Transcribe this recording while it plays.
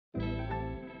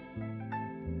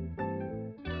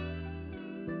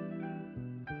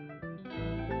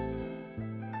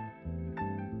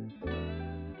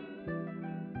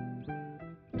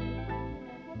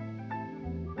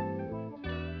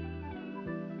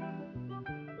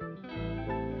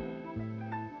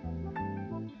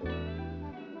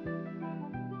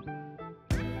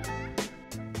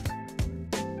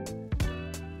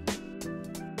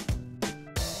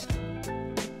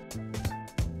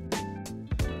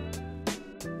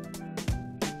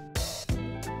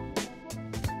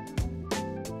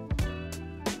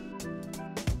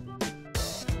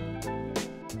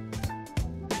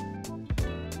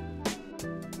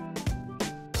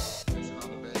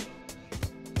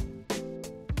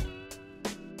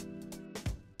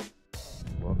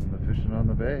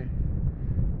bay.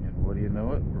 And what do you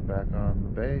know it? We're back on the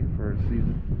bay for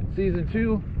season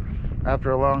 2.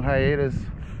 After a long hiatus,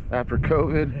 after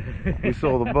COVID, we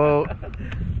sold the boat.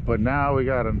 But now we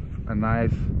got a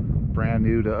nice, brand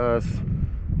new to us,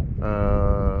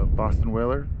 Boston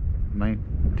Whaler,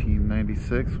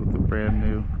 1996 with the brand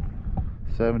new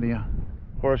 70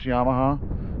 horse Yamaha.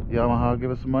 Yamaha, give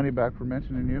us some money back for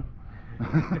mentioning you.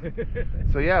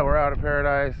 So yeah, we're out of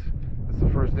Paradise. It's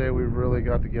the first day we really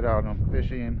got to get out on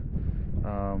fishing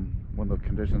when the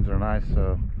conditions are nice,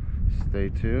 so stay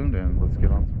tuned and let's get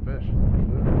on some fish.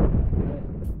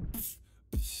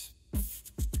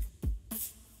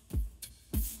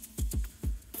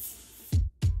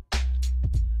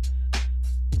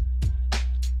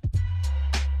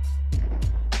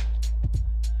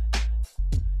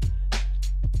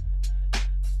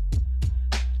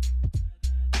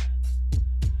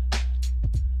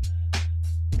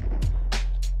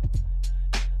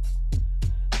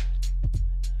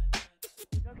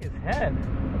 Head.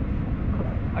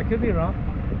 I could be wrong.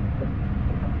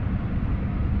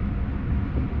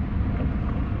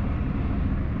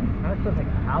 That looks like a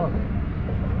halibut.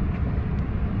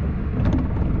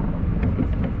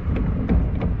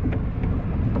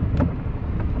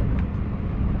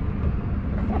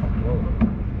 Whoa.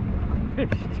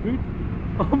 Fish, dude.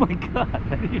 Oh my god,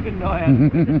 I didn't even know I had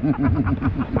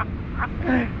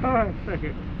Oh,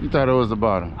 second. You thought it was the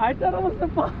bottom? I thought it was the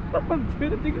bottom,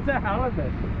 dude. I think it's a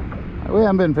halibut. We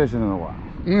haven't been fishing in a while.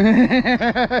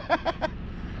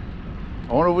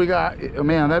 I wonder if we got,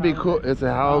 man, that'd be cool. It's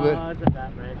a halibut. Oh, it's a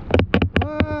bat ray.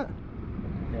 What?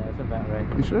 Yeah, it's a bat ray.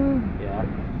 You sure? Yeah.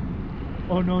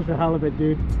 Oh no, it's a halibut,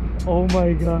 dude. Oh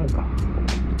my god.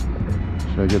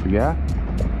 Should I get the gaff?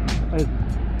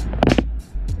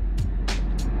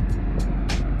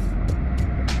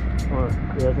 Oh,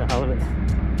 yeah, it's a halibut.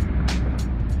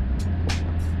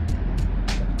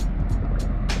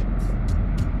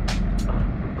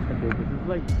 Dude, this is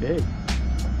like big.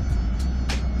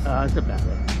 It's a bat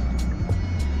ray.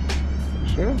 You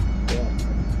sure? Yeah.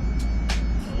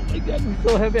 Oh my god, it's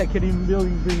so heavy I can't even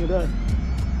really bring it up.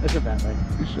 It's a bat ray.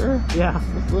 You sure? Yeah.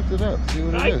 Let's lift it up, see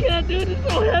what it is. I can't, dude. It's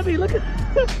so heavy. Look at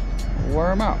it.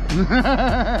 Wear him out. This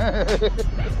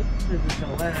is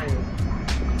hilarious.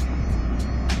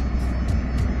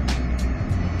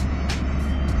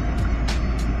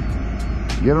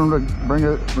 Get him to bring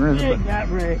it. Big bat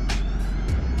ray.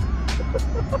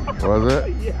 Was it?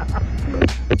 Yeah.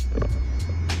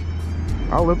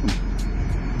 I'll lift him.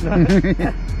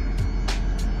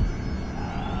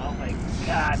 Oh my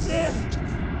god, dude.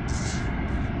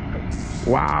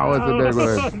 Wow, it's a big one.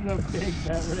 It's a big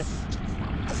bat ray.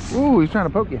 Ooh, he's trying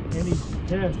to poke you. And he's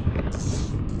pissed.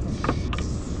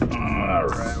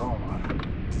 Alright, hold on.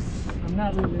 I'm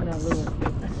not losing that little.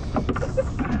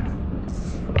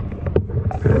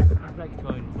 It's like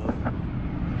going boat.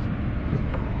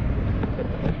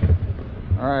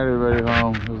 Alright, everybody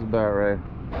home. This is about right.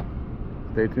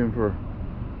 Stay tuned for.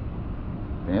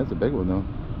 Man, that's a big one though.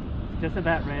 Just a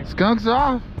bat ray. Skunk's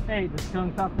off. Hey, the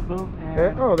skunk's off the boat. And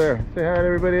Hey, oh, there. Say hi to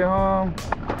everybody at home.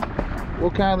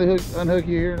 We'll kindly unhook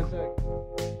you here in a sec.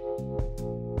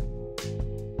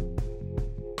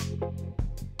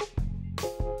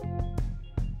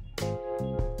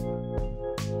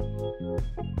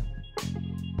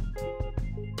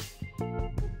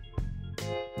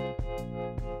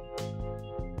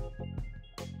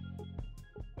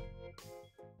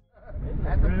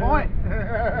 At the point.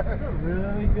 That's a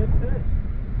really good fish.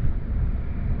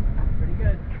 Pretty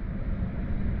good.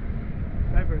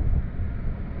 Vipers.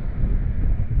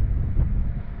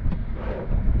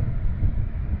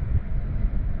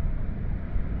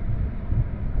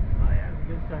 Oh yeah, it's a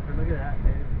good sucker. Look at that,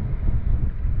 dude.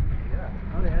 Yeah.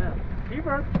 Oh yeah.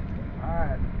 Keeper.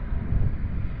 Alright.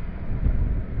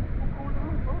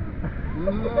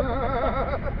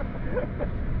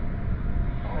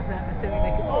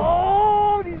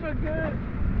 Oh, these are good.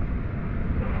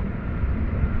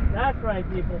 That's right,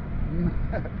 people.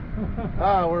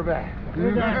 Oh, we're back.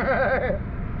 We're done.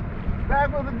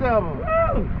 Back with a double. Woo!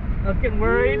 I was getting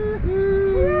worried.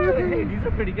 Hey, these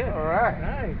are pretty good. All right.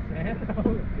 Nice, man.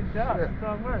 Good job. Yeah.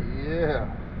 Strong work. Yeah.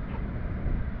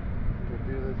 Could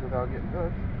do this without getting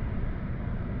hooked.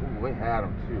 Ooh, we had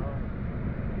them too.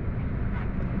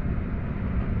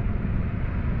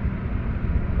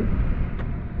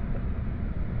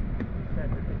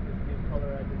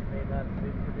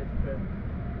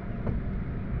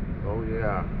 Oh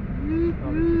yeah.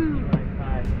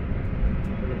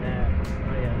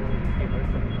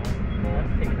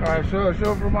 Alright,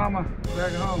 show for mama.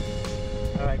 Back at home.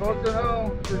 Alright. Folks at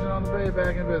home, fishing on the bay,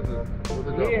 back in business. With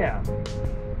a double. Yeah.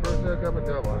 First hookup a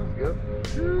double. That's good.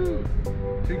 Woo.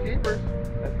 2 keepers.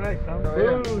 That's right, son. Oh,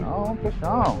 yeah. Oh, fish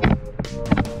on.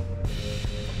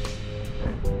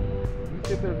 You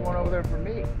see if there's one over there for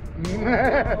me. Oh,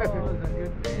 that's a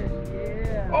good fish.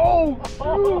 Yeah. Oh,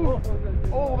 Oh,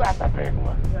 oh, that's a big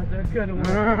one. that's a good one.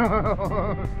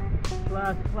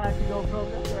 Flashy GoPro,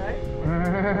 that's right.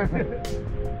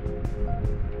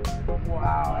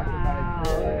 Wow, that's a nice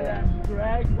fish. Look at that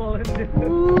drag pulling it.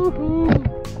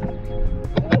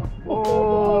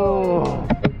 Oh.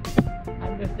 I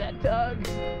missed that tug.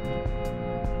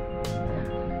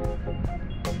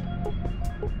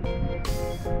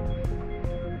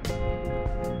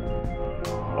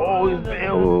 Oh, he's big.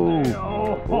 Oh,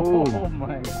 Oh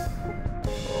my.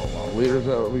 Leaders,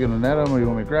 are we gonna net him or you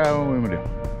want me to grab him? What are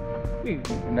you gonna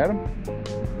do? Yeah, Net him?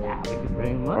 we can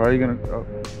bring him up. Or are you gonna? Oh.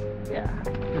 Yeah,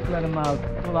 just let him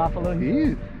pull off a little.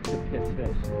 He's It's a piss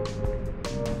fish.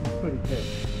 Pretty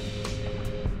fish.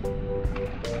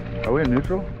 Are we in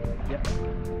neutral? Yep.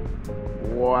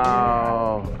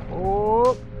 Wow.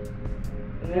 Oh.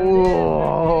 There it is.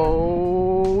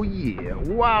 Oh yeah.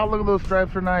 Wow, look at those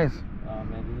stripes are nice. Oh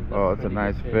man, this is Oh, it's a pretty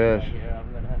nice good fish. right here.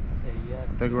 I'm gonna have to say yes.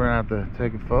 I think we're gonna have to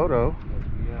take a photo.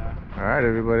 Yeah. All right,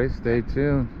 everybody, stay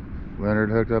tuned. Leonard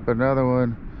hooked up another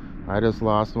one. I just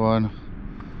lost one.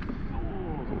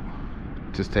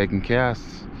 Just taking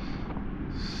casts.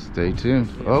 Stay tuned.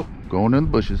 Oh, going in the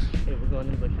bushes. Okay, we're going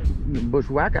in the bushes.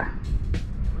 Bushwhacker.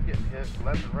 We're getting hit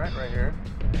left and right here.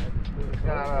 It's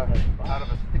got out of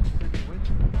a sticky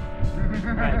situation.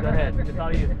 Alright, go ahead. It's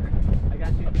all you. I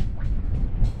got you.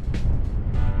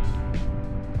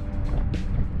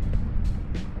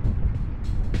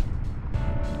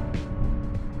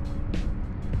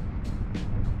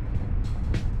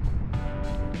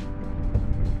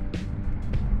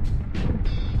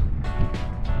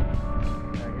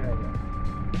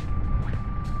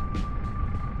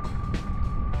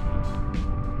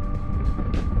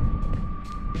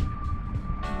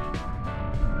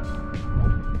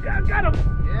 Got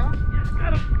him! Yeah? Yes,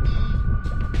 got him!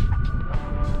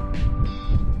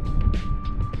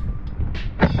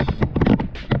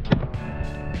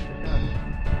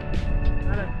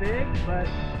 Not as big, but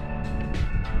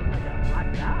I got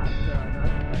blacked out. So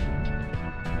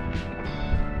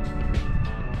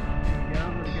here we go,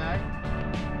 little guy.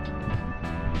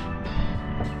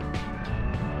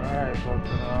 Alright, folks,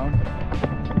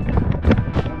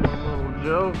 little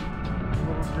Joe.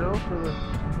 Little Joe for the.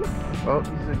 Oh,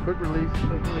 he's in quick release.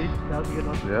 Quick release. That was a good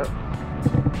one. Yep.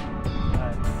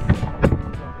 Alright.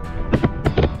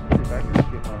 See if I can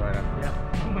get one right after. Yeah.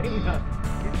 I'm waiting up.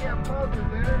 Get that Moser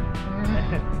there.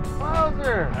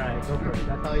 Moser! Alright, go for it.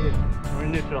 That's all you. We're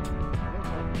in neutral.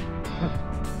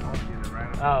 I'll get it right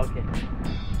Oh, okay.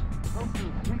 Don't do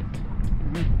sweet.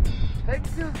 Take it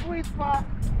to the sweet spot.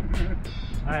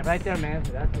 Alright, right there, man.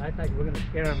 That's like we're gonna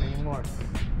scare him anymore.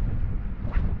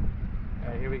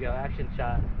 Alright, here we go. Action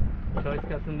shot. Choice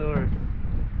custom lures.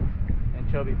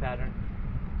 Anchovy pattern.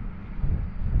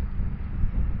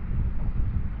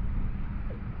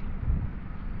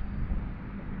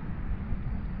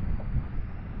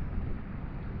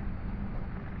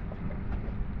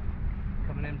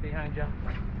 Coming in behind you.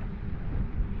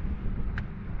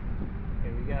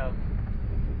 Here we go.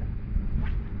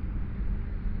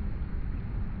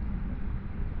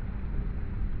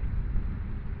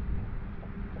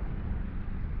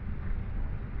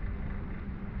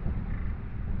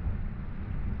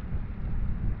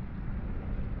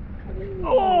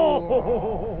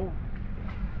 Oh!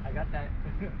 I got that.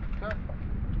 Try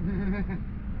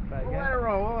We'll let again. it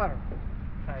roll. We'll let it roll.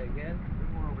 Try again.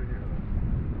 There's one over here.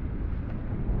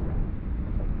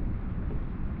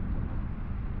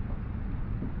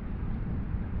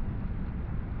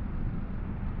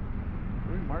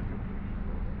 Where you mark it?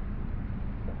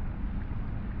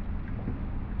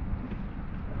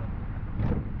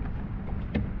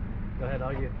 Go ahead,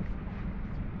 all you.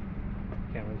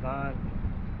 Camera's on.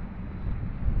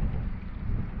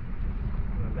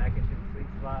 Going back into the sweet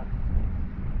spot.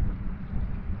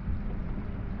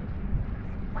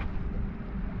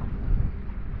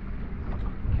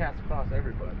 Cats across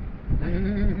everybody.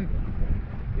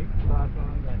 Big spot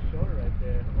on that shoulder right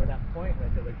there, or that point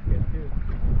right there looks good too.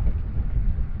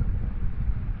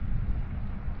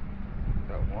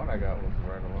 That one I got was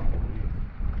right along the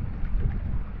lead.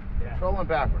 Yeah. Trolling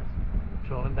backwards.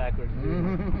 Trolling backwards.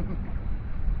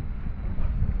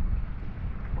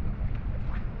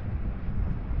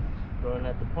 Throwing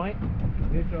at the point.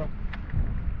 Neutral.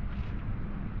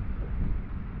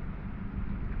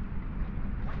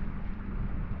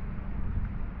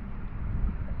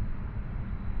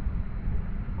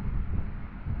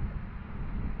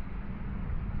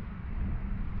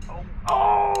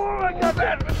 Oh, I got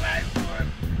that. Nice one.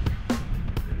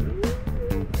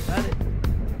 Got it.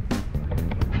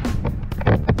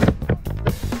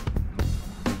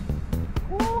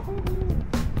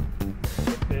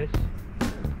 Good fish.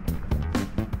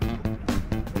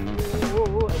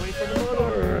 Oh, wait for the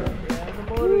motor. Yeah, the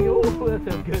motor. Oh, that's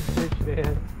a good fish,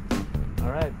 man.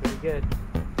 All right, pretty good.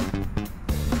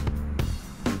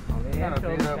 On the Kind of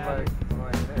anchovy beat up pattern.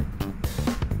 like this.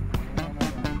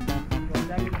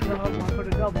 One for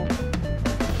the double.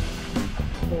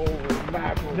 Oh,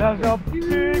 mackerel. That's a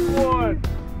big one.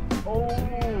 Oh,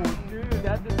 dude,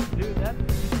 that's pretty good.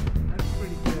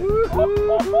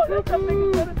 Oh, that's the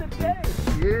biggest one of the day.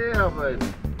 Yeah, buddy.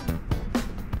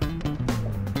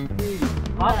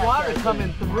 Hot water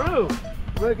coming through.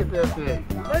 Look at that thing.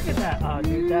 Look at that. Oh,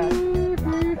 dude, that.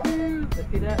 Let's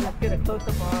see that. Let's get a close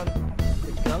up on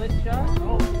the gullet shot.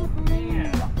 Oh,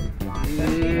 man.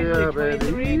 Yeah,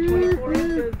 23, baby. 24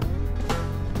 inches.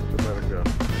 Let it go.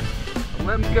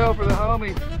 Let him go for the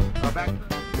homies. Back to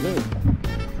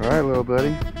All right, little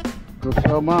buddy. Go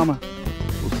tell mama.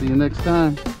 We'll see you next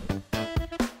time.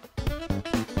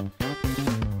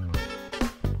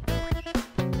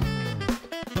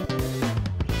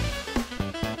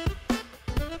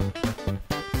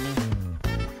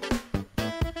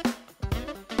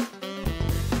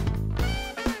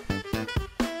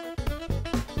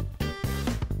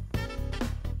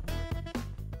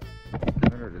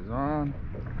 It is on.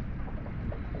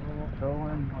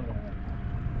 Towing.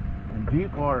 In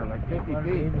deep water, like 50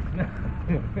 feet.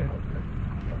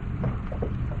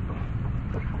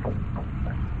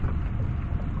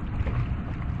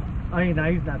 Oh, no,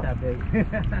 he's not that big.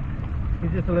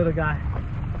 He's just a little guy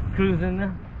cruising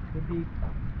the deep.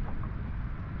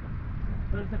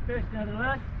 There's the fish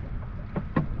nevertheless.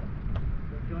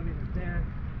 They'll join me in the sand.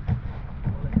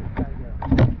 We'll let this guy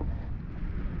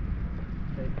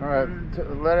go. All right,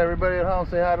 let everybody at home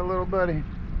say hi to little buddy.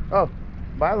 Oh,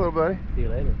 bye, little buddy. See you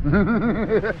later.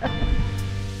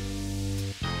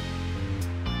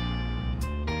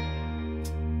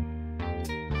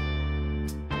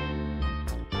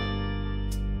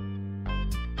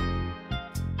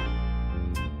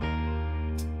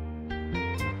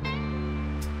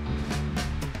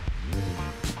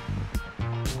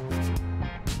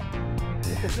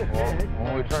 Well,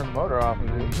 when we turn the motor off, we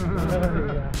do.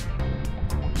 Yeah.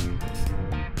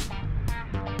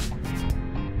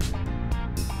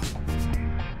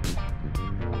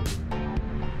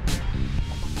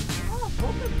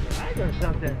 Or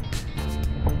something.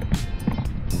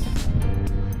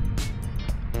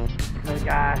 Good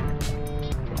guy.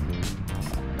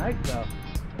 Nice though.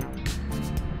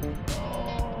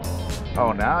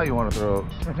 Oh, now you want to throw.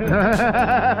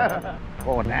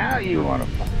 Oh, now you want to.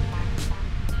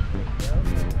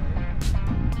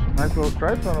 Nice little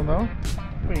stripes on them though.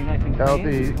 Pretty nice and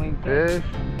Healthy clean fish.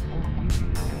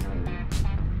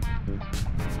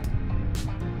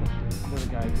 Little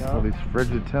guy go. All these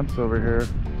frigid temps over here.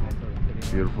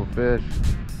 Beautiful fish.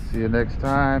 See you next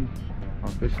time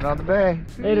on Fishing on the Bay.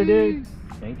 Later, dude.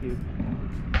 Thank you.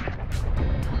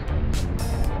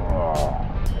 Oh.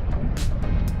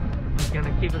 It's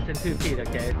gonna keep us in 2 feet,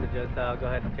 okay? So just go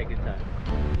ahead and take your time.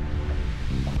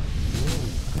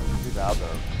 He's out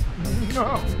though.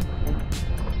 No.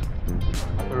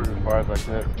 I threw it as far as I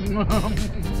could.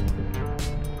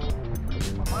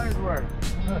 Mine's work.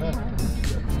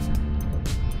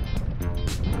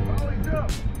 Oh, he's up.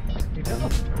 You know?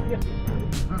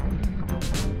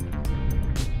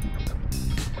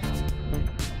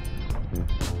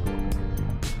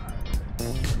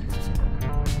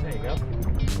 There you go.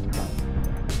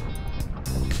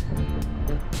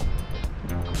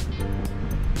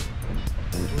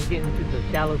 We're getting into the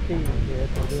shallow seas here,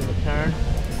 so we're doing the turn.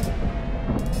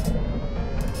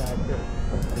 That's it.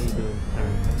 What are you doing the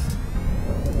turn?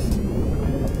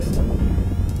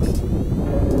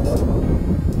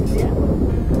 Yeah.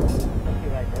 Okay,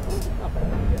 right there. It's not bad.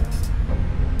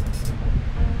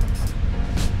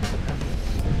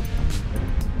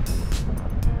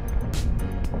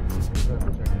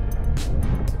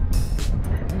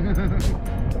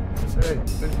 Hey,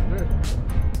 fish.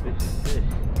 Fish.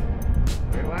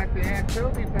 We like the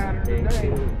anchovy pattern They today.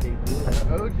 do. The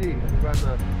OG. About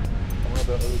one of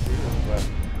the OG ones.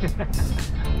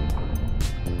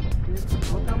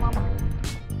 What's up, mama?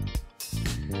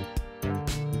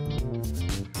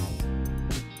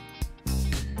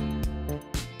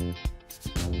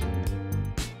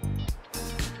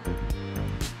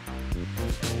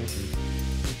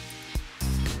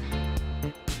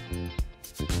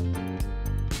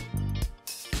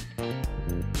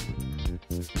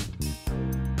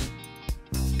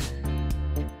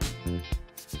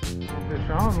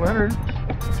 Fishin, Leonard.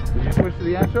 Did you switch to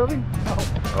the anchovy? No.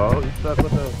 Oh, you stuck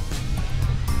with the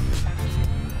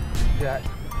jack.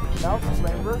 No,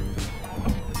 flavor.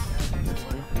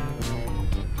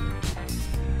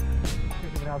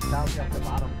 Now it's down at the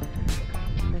bottom.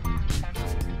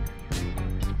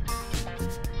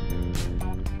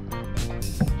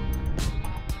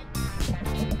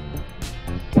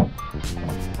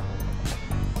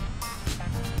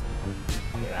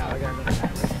 Yeah, I got another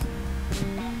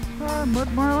camera.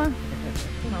 Mud marlin?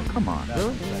 No, come on, No,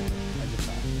 dude. I just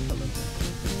thought a little bit.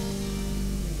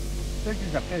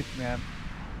 Fishin's a fish, man.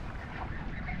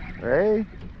 Hey,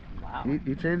 Wow.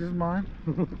 he changed his mind.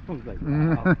 I was like,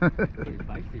 wow. Pretty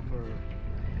spicy for...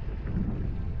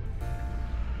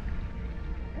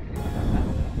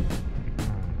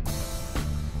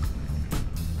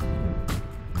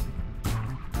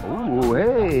 Ooh,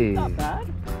 hey. Not bad.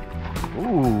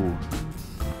 Ooh.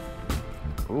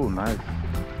 Ooh, nice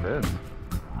fish.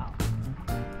 Wow.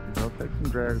 I'll take some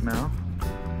drag now.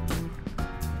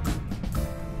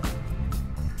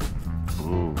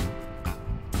 Ooh.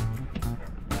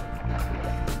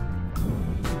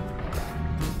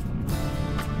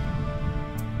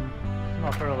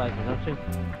 Smell fertilizer, don't you?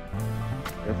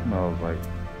 It smells like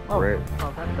Oh, grape.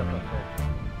 oh, that's okay.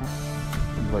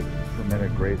 It's like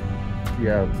fermented grape.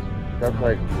 Yeah, that's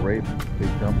like grape. They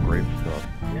dump grape stuff.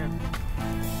 Yeah.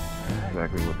 That's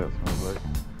exactly what that smells like.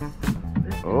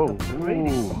 This is Oh, a pretty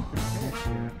ooh. fish,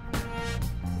 yeah.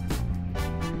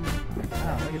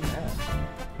 Wow, look at that.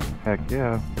 Heck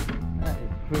yeah. That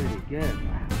is pretty good.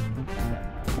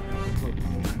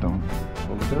 Don't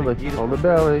hold the belly. Beautiful. Hold the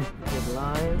belly. Good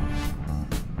line.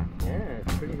 Yeah,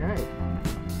 it's pretty nice.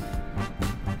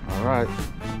 All right.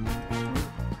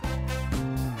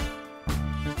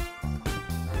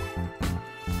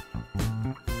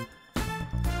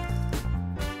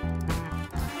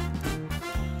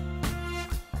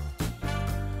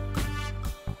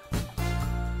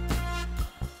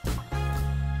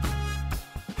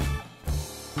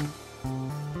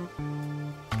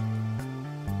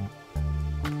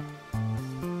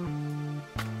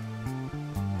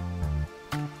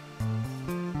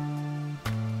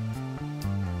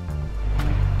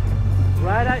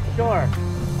 Right at shore,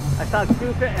 I saw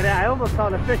two fish, and I almost saw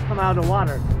the fish come out of the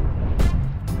water.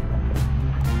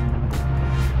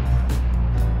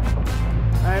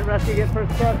 All right, Rusty, get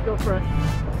first thrust, go for it.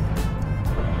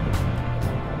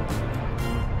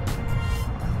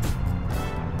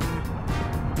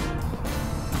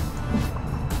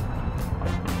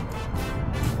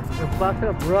 Just busting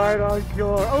up right on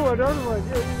shore. Oh, another one.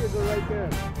 Yeah, you go right there.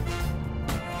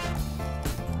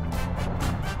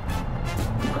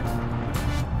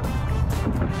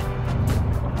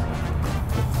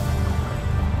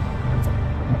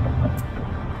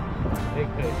 Big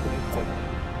fish, big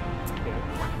fish.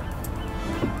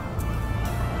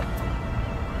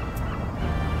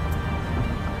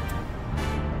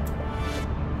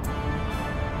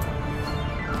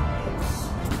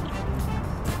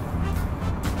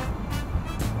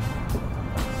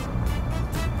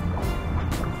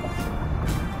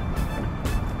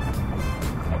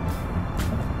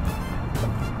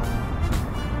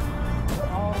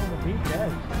 All on the beach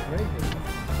edge. Crazy.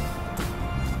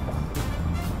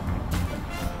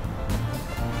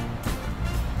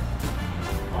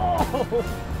 Oh,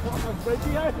 right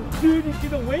behind it. Dude, you see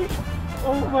the weight?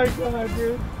 Oh my god,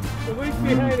 dude. The weight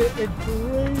behind it, it's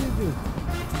crazy.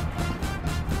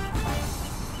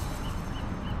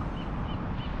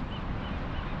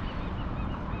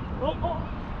 Oh, oh.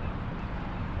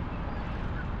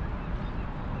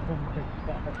 Oh my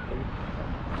god, dude.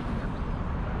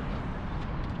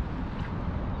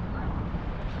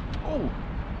 Oh.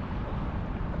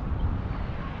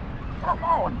 Come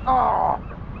on. Oh.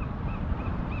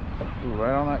 Ooh,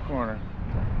 right on that corner.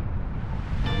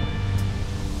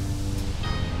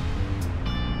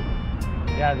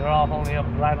 Yeah, they're all only up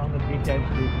right on the beach edge,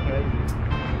 dude. It's crazy.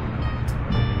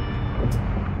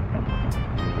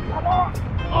 Come on.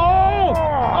 Oh!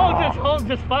 Oh,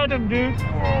 just find him, dude.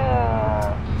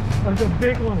 That's a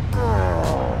big one.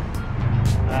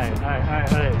 Alright.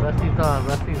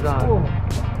 Rusty's on.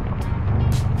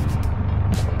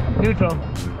 Neutral.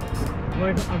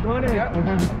 Wait, I'm going in. Yeah.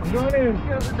 I'm going in.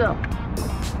 Here's the dump.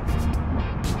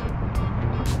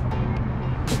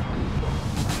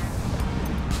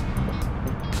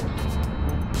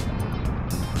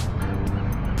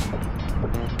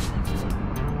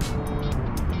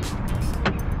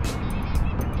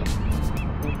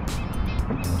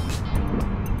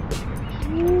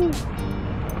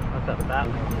 That's a fat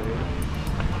one, dude.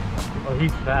 Oh,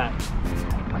 he's fat.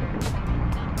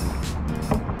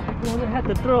 Well, they had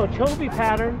to throw a Chovy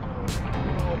pattern.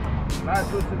 Nice,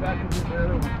 switch it back into the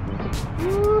other one.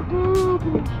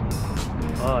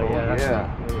 Oh yeah, that's yeah.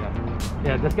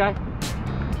 Yeah, this guy?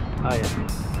 Oh yeah.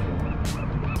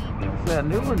 It's that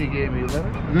new one you gave me,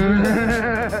 Leonard.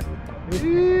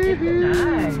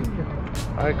 Nice.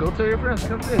 Alright, go tell your friends,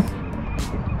 come fish.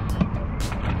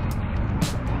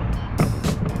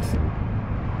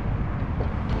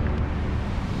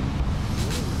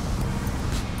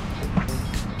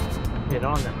 Get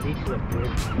on that beach lip,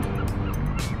 dude.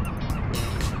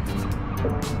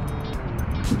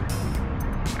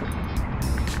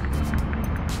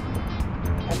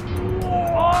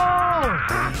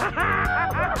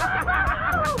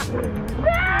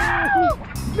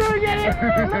 No, get it!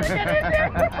 Let me get in there!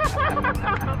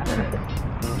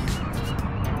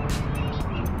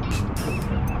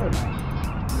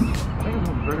 I think this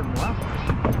one's bigger than last one.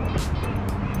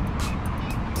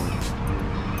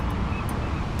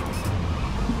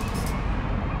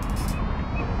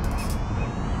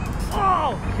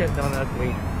 Oh! Shit, no, that's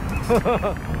sweet.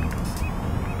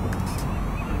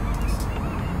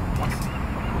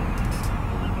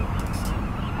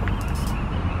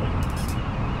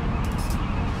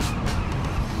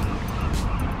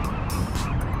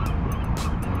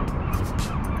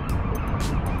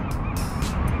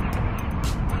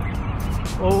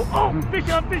 Oh, fish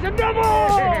on double!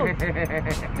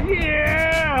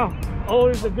 Yeah! Oh,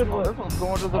 there's a good one. This one's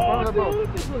going to the front of the boat.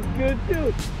 Dude, this one's good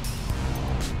too.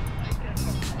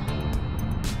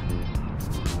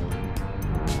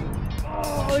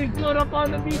 Oh, he's going up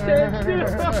on the beach there too.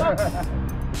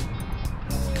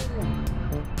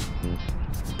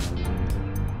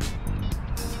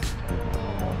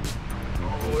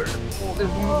 Oh, this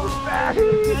one's fast.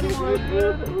 Good one,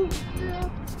 dude.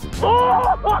 Oh!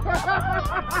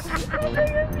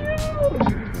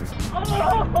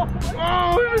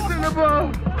 Oh, it's in the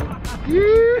boat.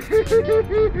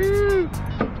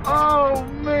 Oh,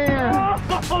 man.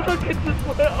 Oh, look at this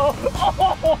one.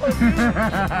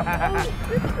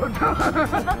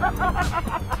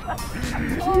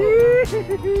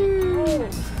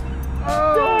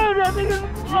 Dude, that thing is...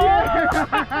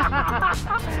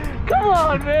 Come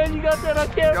on, man. You got that on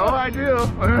camera? Oh, I do.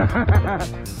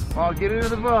 I'll get into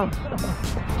the boat.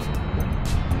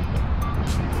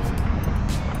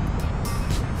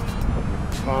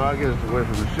 Oh, I'll get us away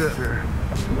from the ship here.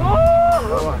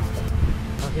 Oh!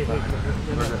 Okay,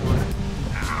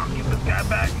 Give this guy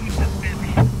back. He's just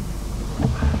busy.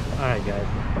 Alright, guys.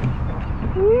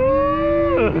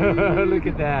 Woo! Look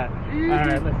at that.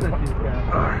 Alright, let's let these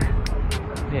guys. Alright.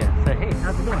 Yeah, say, hey,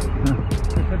 how's it going?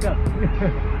 Let's hook up.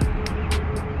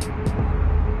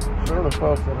 Show the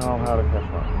folks at home how to catch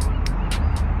one.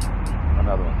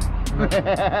 Another one.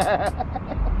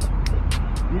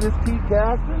 You just keep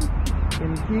casting,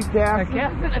 and you keep casting.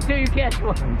 Cast it until you catch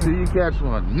one. Until you catch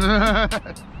one.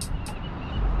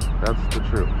 That's the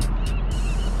truth.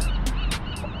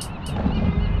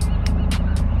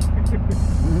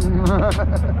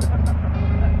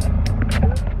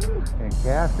 Ain't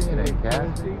casting, it ain't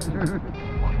casting.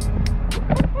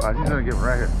 Oh, she's gonna get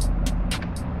right here.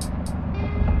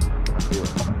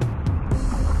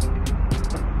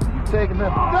 Taking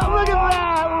that. Oh, look at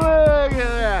that! Look at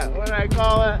that! What did I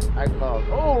call it? I called.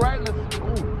 Oh, right in the.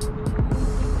 Ooh.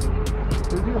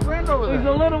 There's your friend over there. He's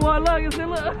a little one. Look, it's a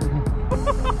little.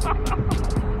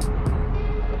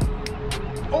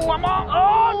 Oh, I'm on.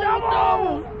 Oh,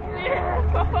 double! Yeah!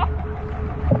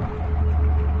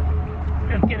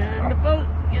 Get it in the boat.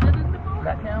 Get it in the boat.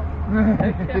 That counts.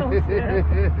 That counts. Yeah.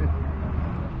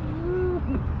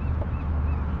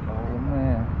 Oh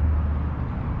man.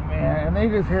 Man, and they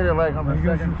just hit it like on the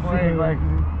second plane, like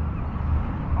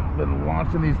I've been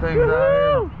launching these things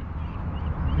out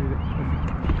here.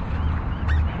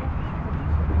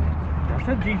 That's a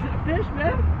decent fish,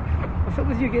 man. What's up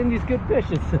with you getting these good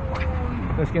fishes?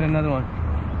 Let's get another one.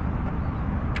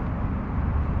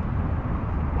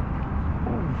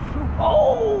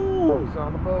 Oh! He's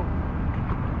on the boat.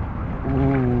 Ooh,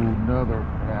 another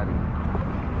fatty.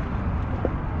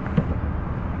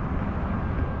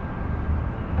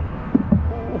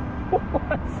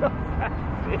 What's up, that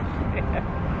fish, man?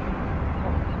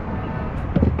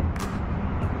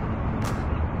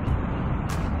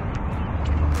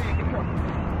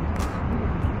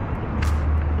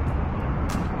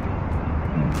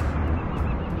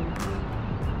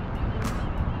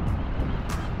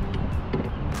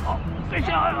 Oh, fish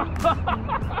on!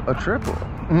 A triple.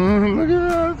 Look at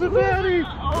that, it's a fatty.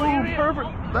 Oh, Ooh, perfect.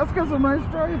 That's got some nice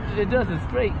stripes. It does, it's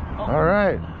straight. Oh. All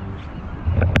right.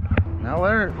 Now,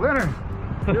 Leonard,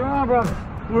 you're on, brother.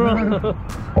 We're on.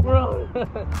 We're on.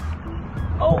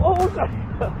 Oh, sorry.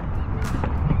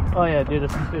 Oh yeah, dude,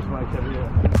 there's some fish marks over here.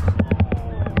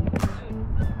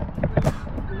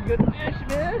 good fish,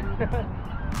 man.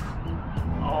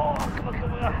 Oh, come on,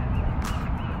 come on.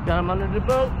 Got him under the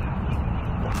boat.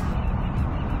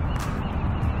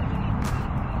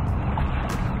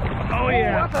 Oh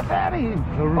yeah. That's a fatty.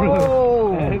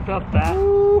 Oh, it's a fat.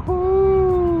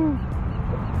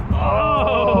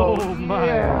 Oh my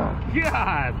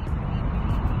God.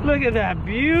 Look at that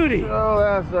beauty. Oh,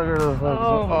 that sucker.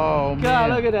 Oh man.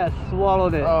 God, look at that.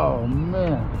 Swallowed it. Oh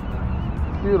man.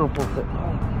 Beautiful fish.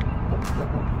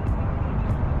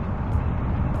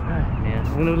 Alright, man.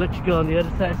 I'm gonna let you go on the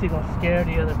other side so you don't scare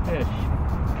the other fish.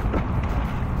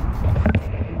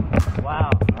 Wow.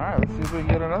 Alright, let's see if we can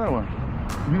get another one.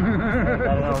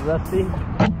 Got it all rusty.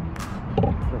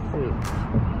 Let's see.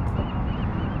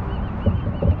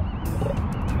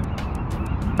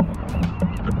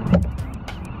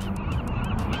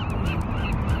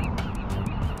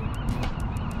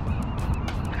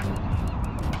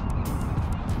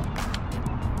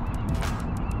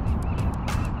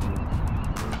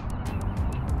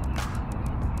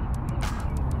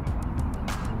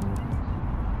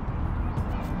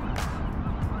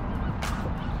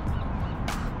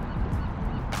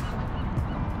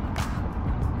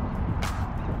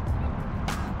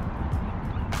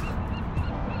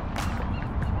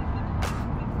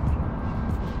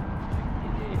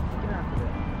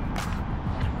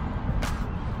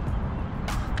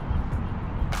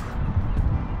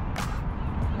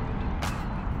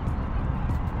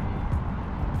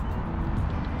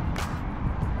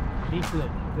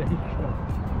 There you go.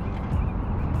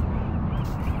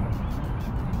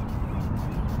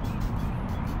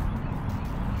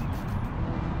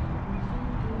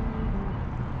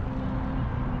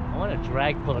 I want a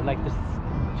drag puller like this.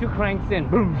 2 cranks in.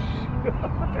 Boom.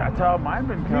 That's how mine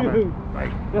been coming.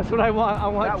 Like, that's what I want. I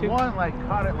want that one like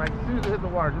caught it like as soon as it hit the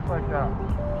water, just like that.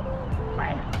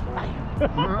 Bam.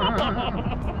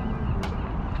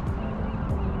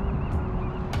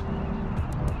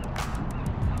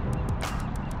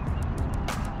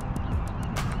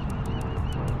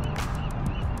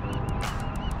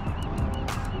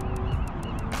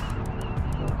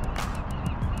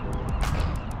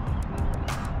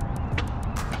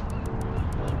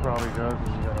 Probably goes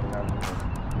because you gotta have the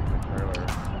trailer.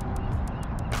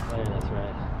 Oh yeah, that's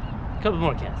right. Couple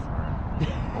more casts.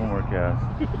 One more cast.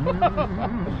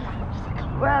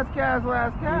 Last cast,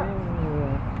 last cast.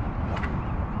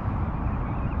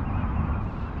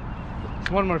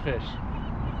 Just one more fish.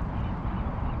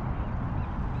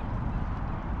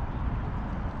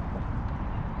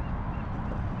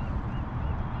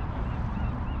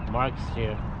 Mark's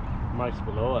here. Mark's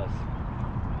below us.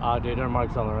 Oh, dude, there are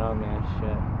marks all around, man.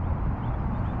 Shit.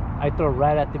 I throw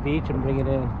right at the beach and bring it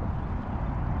in.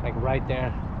 Like right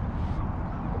there.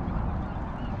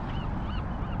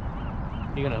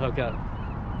 You're gonna hook up.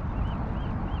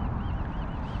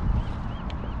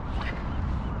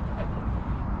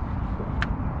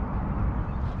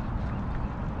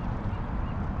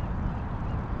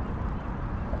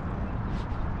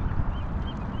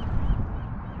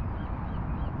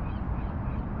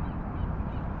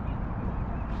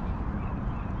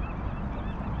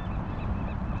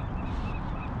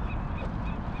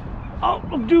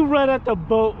 Oh, dude, right at the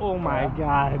boat. Oh my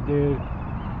God, dude.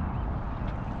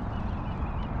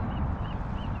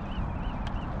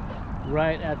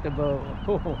 Right at the boat.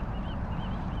 Oh.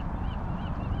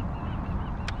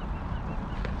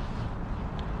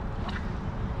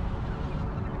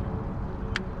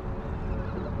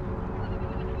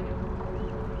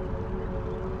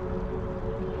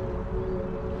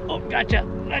 Oh, gotcha,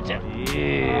 gotcha.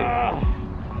 Yeah.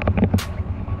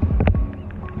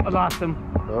 I lost him.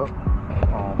 Oh.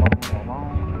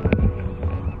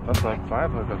 That's like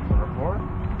 5 hookups or 4.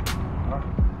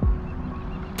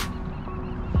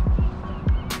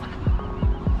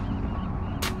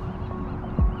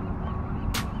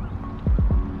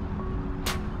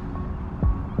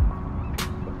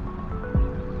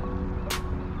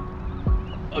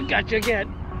 Oh, gotcha again.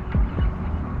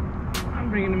 I'm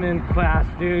bringing him in class,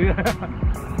 dude.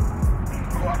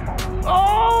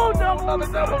 Oh, double,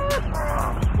 another double.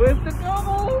 With the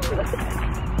double.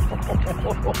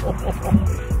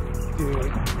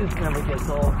 Dude, this never gets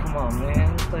old. Come on,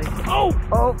 man. It's like, oh,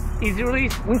 easy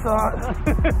release. We saw it.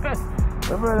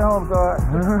 Everybody at home saw it.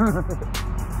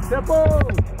 Double.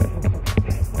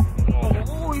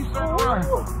 Oh, he's so right.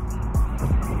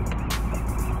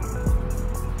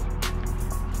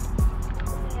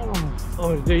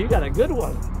 Oh, dude, you got a good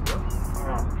one.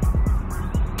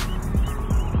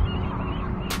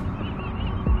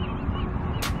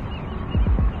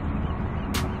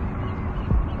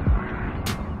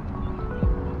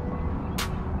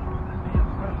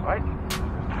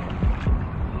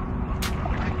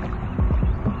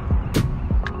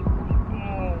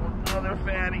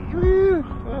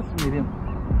 Medium.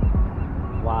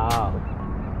 Wow.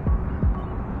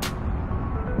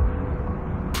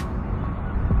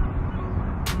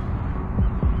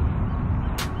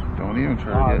 Don't even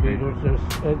try Oh, to get dude, me.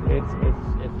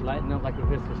 it's lighting up like a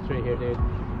Christmas tree here, dude.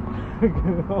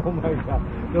 Oh my god.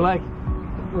 They're like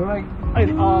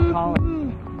it's all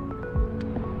calling.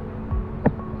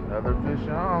 Another fish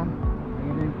on. Bring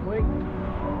it in quick.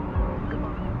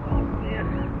 Oh man.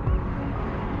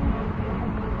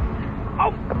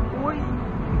 Oh boy.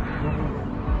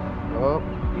 Oh.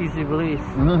 Easy release.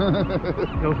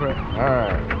 Go for it.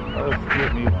 Alright. Let's get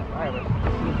me one. Alright, let's see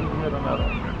if we can get another.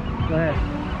 Go ahead.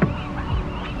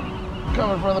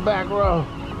 Coming from the back row.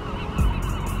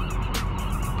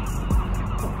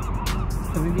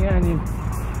 Coming behind you.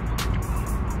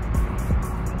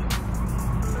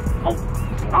 Oh!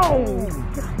 Oh!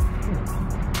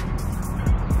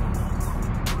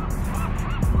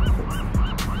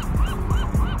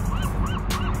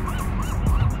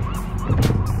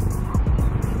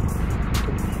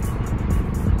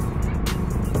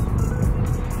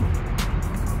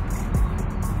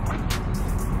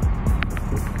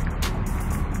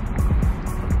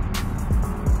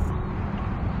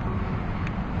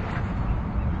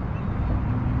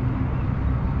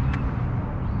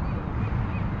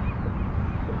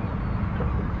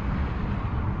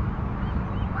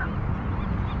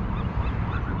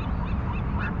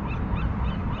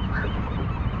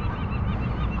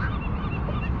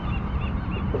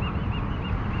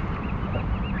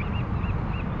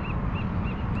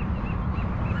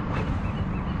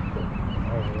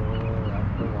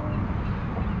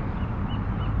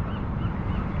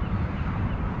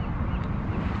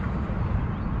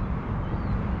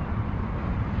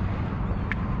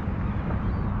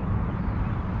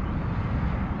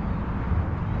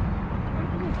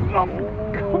 Oh,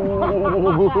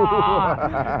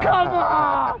 come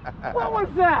on! What was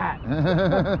that?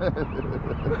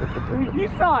 You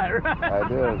saw it, right? I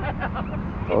did.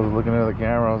 I was looking at the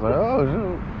camera. I was like, oh,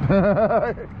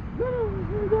 shoot.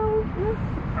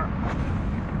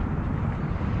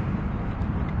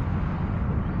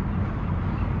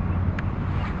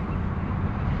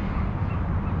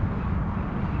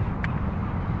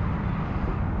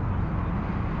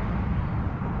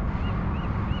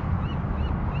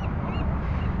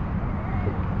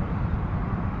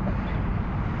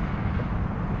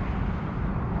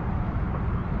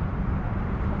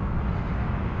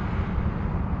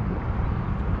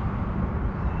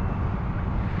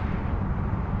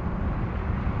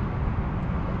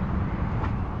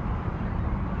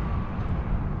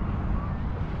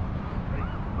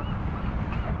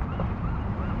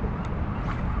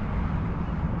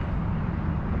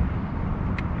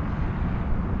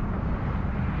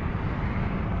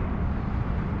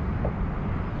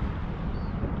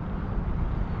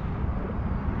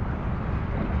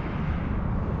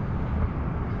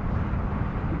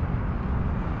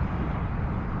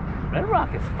 Red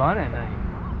Rock is fun at night.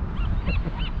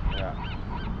 Yeah.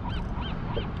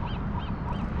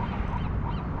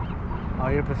 Oh,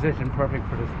 your position perfect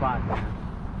for the spot, man.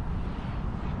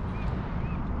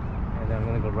 And then I'm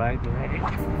gonna go right behind.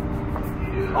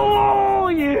 Oh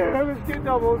yeah, that was 2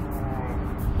 doubles.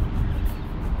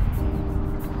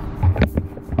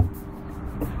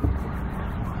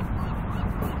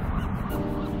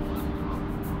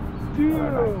 Dude,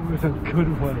 it was a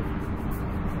good one.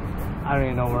 I don't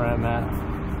even know where I'm at.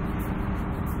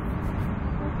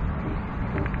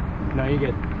 No, you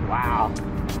get. Wow.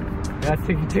 Yeah,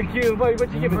 took you. What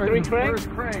you give it? 3 cranks?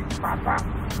 First crank.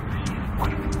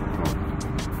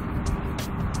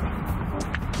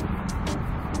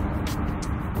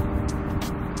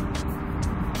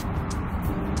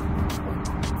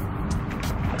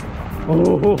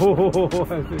 Oh,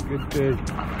 that's a good fish.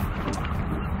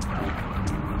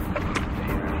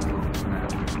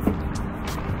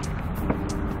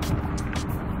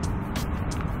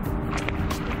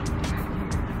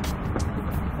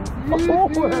 Oh,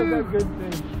 that's a good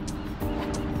thing.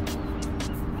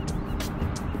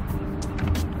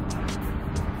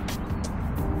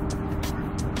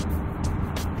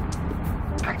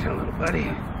 Back to a little buddy.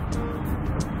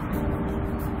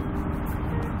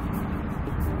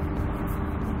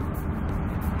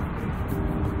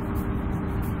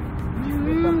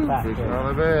 Fish on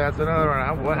the bay. That's another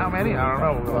one. How many? I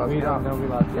don't know. We don't know. We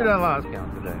lost We count. done lost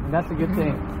count today. And that's a good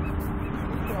thing.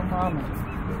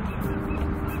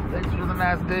 Thanks for the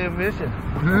nice day of fishing.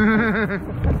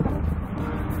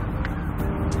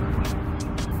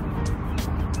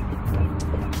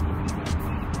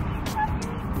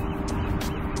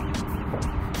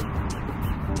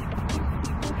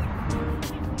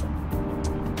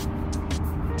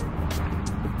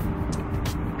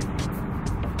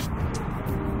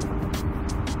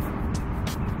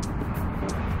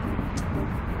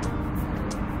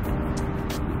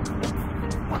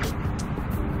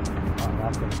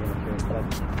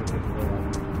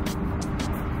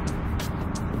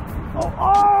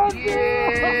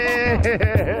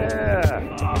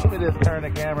 Yeah. Let me just turn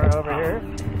the camera over here.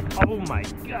 Oh my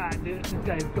god, dude. This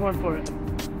guy's going for it.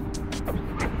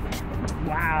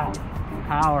 Wow.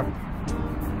 Power.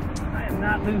 I am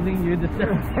not losing you this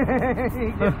time.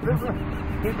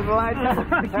 Keep the line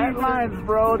tight lines,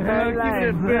 bro. Tight lines. Keep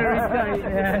it very tight,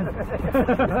 yeah.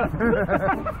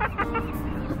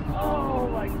 Oh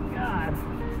my god.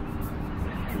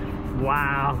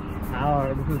 Wow.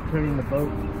 Power. This is turning the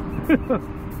boat.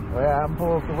 Well, yeah, I'm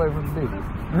pulling us away from the beach.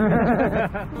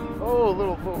 Oh,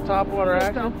 little top water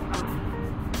action.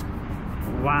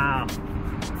 Wow.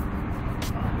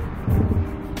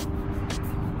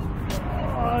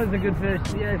 Oh, it's a good fish.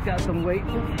 Yeah, it's got some weight.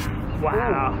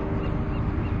 Wow.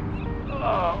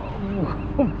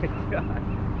 Oh my god.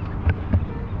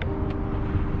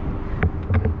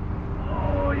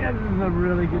 Oh yeah, this is a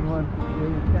really good one. Oh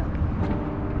my god.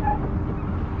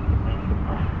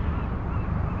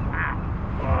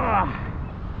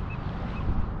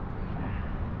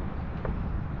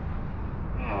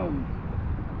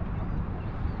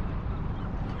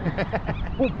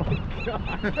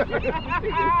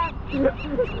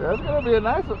 That's gonna be a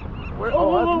nice one. Where,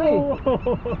 oh, that's me.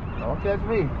 Don't catch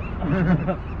me.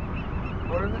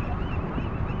 What is it?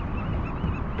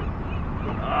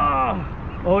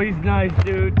 Oh, he's nice,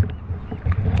 dude.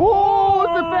 Oh,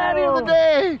 it's the fatty of the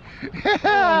day.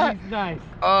 Oh, he's nice.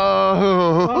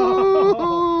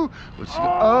 Oh.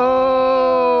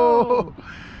 Oh.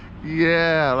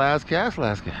 Yeah, last cast.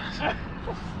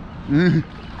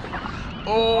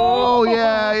 Oh,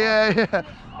 yeah.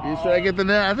 Should I get the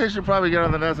net? I think I should probably get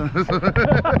on the nets on this one.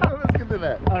 Let's get the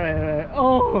net. All right.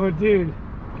 Oh, dude.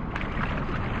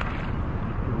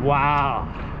 Wow.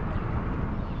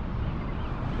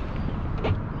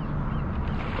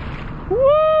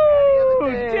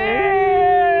 Woo!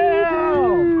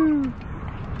 Damn!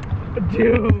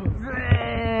 Dude.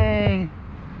 Dang.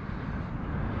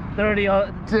 30.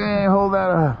 Dang, hold that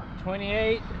up.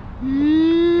 28.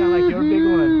 Kind of like your big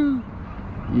one.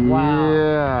 Wow.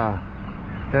 Yeah.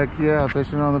 Heck yeah,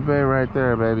 fishing on the bay right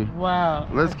there, baby. Wow.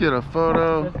 Let's get a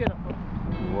photo. Let's get a photo.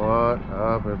 What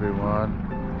up, everyone?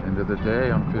 End of the day,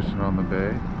 I'm fishing on the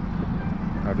bay.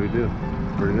 How'd we do?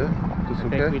 Pretty good? Just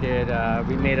okay? I think we did.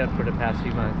 We made up for the past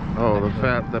few months. Oh,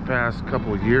 the past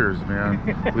couple of years, man.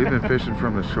 We've been fishing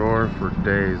from the shore for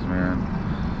days, man.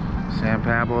 San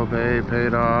Pablo Bay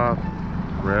paid off.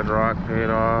 Red Rock paid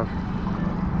off.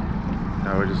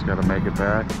 Now we just got to make it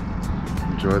back.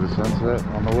 Enjoy the sunset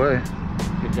on the way.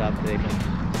 Good job today, man.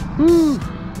 Woo.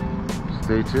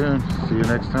 Stay tuned. See you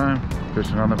next time.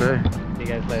 Fishing on the bay. See you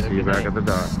guys later. See you back at the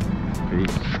dock.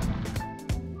 Peace.